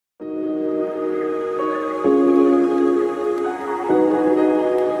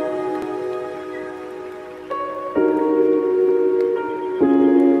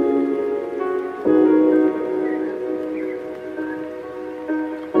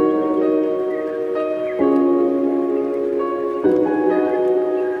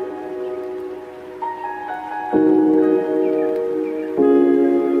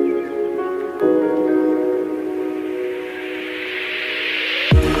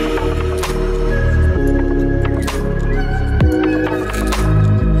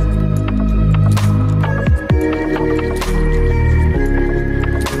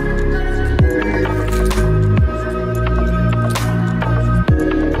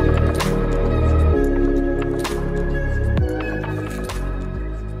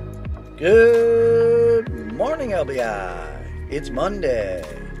LBI. It's Monday,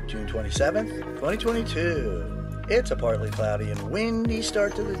 June 27th, 2022. It's a partly cloudy and windy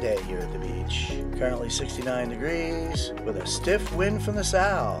start to the day here at the beach. Currently 69 degrees with a stiff wind from the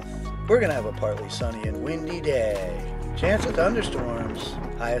south. We're going to have a partly sunny and windy day. Chance of thunderstorms.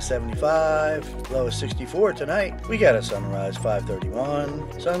 High of 75, low of 64 tonight. We got a sunrise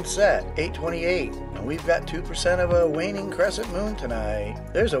 5:31, sunset 8:28, and we've got 2% of a waning crescent moon tonight.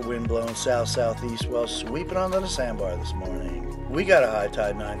 There's a wind blowing south-southeast while sweeping onto the sandbar this morning. We got a high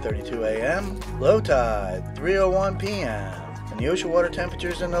tide 9:32 a.m., low tide 3:01 p.m., and the ocean water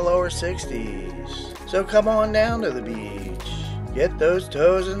temperature's in the lower 60s. So come on down to the beach, get those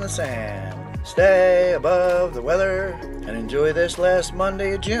toes in the sand, stay above the weather, and enjoy this last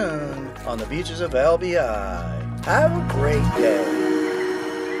Monday of June on the beaches of LBI. Have a great day.